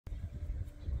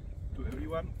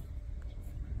everyone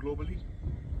globally.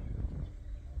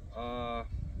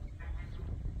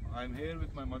 I'm here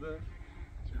with my mother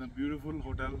in a beautiful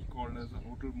hotel called as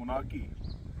Hotel Monarch,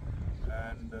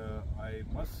 and I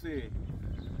must say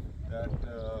that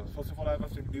first of all I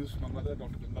must introduce my mother,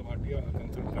 Dr. Bhatia, a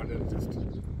consultant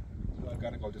cardiologist,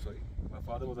 gynecologist. Sorry, my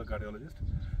father was a cardiologist,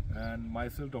 and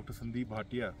myself, Dr.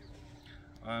 Bhatia.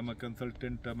 I am a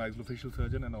consultant maxillofacial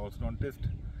surgeon and orthodontist.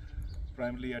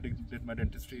 Primarily, I did my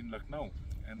dentistry in Lucknow,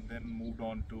 and then moved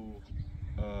on to.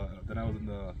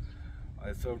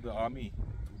 I served the army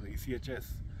through the ECHS,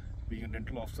 being a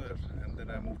dental officer, and then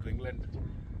I moved to England,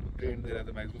 trained there as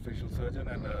a maxillofacial surgeon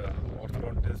and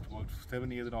orthodontist. Worked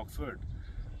 7 years in Oxford,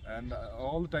 and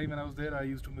all the time when I was there, I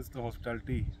used to miss the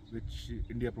hospitality which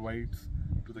India provides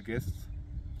to the guests.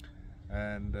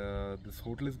 And this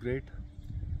hotel is great.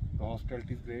 The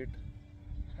hospitality is great,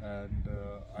 and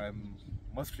I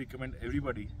must recommend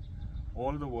everybody all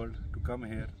over the world to come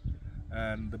here.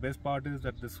 And the best part is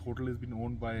that this hotel has been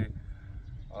owned by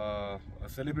a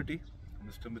celebrity,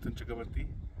 Mr. Mithun Chakravarti.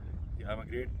 I'm a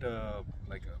great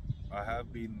I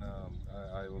have been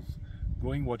I was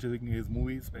growing watching his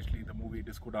movies, especially the movie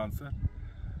Disco Dancer.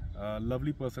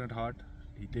 Lovely person at heart.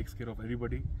 He takes care of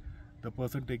everybody. The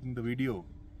person taking the video,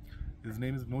 his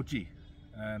name is Nochi,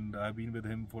 and I've been with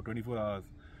him for 24 hours.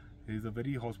 He's a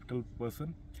very hospitable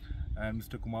person. And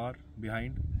Mr. Kumar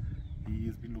behind, he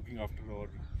has been looking after our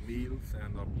meals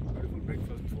and our beautiful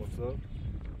breakfast was served.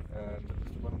 And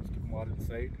Mr. Kumar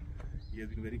inside, he has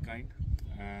been very kind,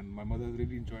 and my mother has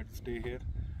really enjoyed the stay here,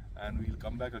 and we'll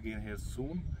come back again here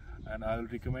soon. And I'll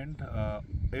recommend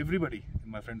everybody in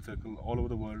my friend circle all over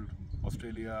the world,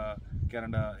 Australia,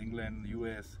 Canada, England,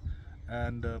 US,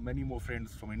 and many more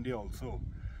friends from India also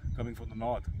coming from the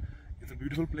north. It's a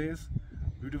beautiful place,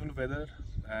 beautiful weather,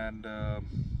 and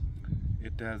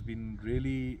it has been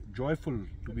really joyful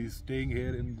to be staying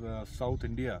here in the South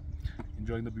India,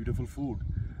 enjoying the beautiful food.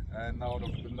 And now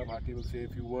Dr. Bhatia will say a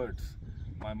few words.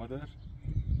 My mother.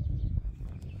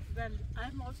 Well,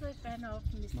 I'm also a fan of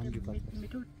Mr.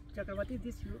 Mithun Chakravarti.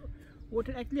 This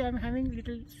hotel, actually I'm having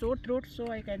little sore throat, so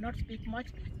I cannot speak much.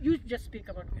 You just speak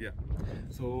about it. Yeah.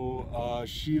 So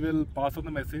she will pass on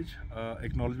the message.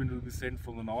 Acknowledgement will be sent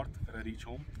from the north when I reach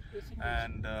home.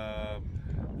 And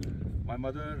my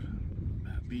mother,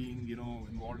 being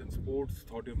involved in sports,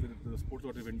 the Sports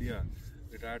Authority of India,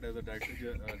 retired as a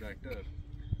director,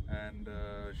 and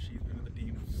she's been with the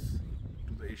teams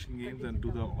to the Asian Games and to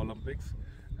the Olympics,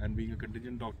 and being a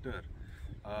contingent doctor.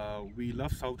 We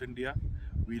love South India,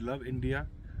 we love India,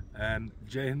 and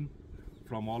Jai Hind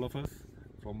from all of us,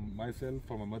 from myself,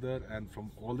 from my mother, and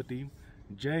from all the team.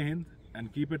 Jai Hind,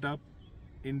 and keep it up.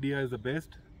 India is the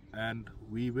best, and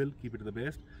we will keep it the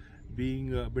best.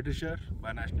 Being a Britisher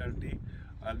by nationality,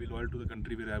 I'll be loyal to the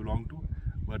country where I belong to,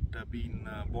 but being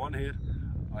born here,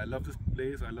 I love this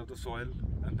place, I love the soil,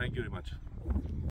 and thank you very much.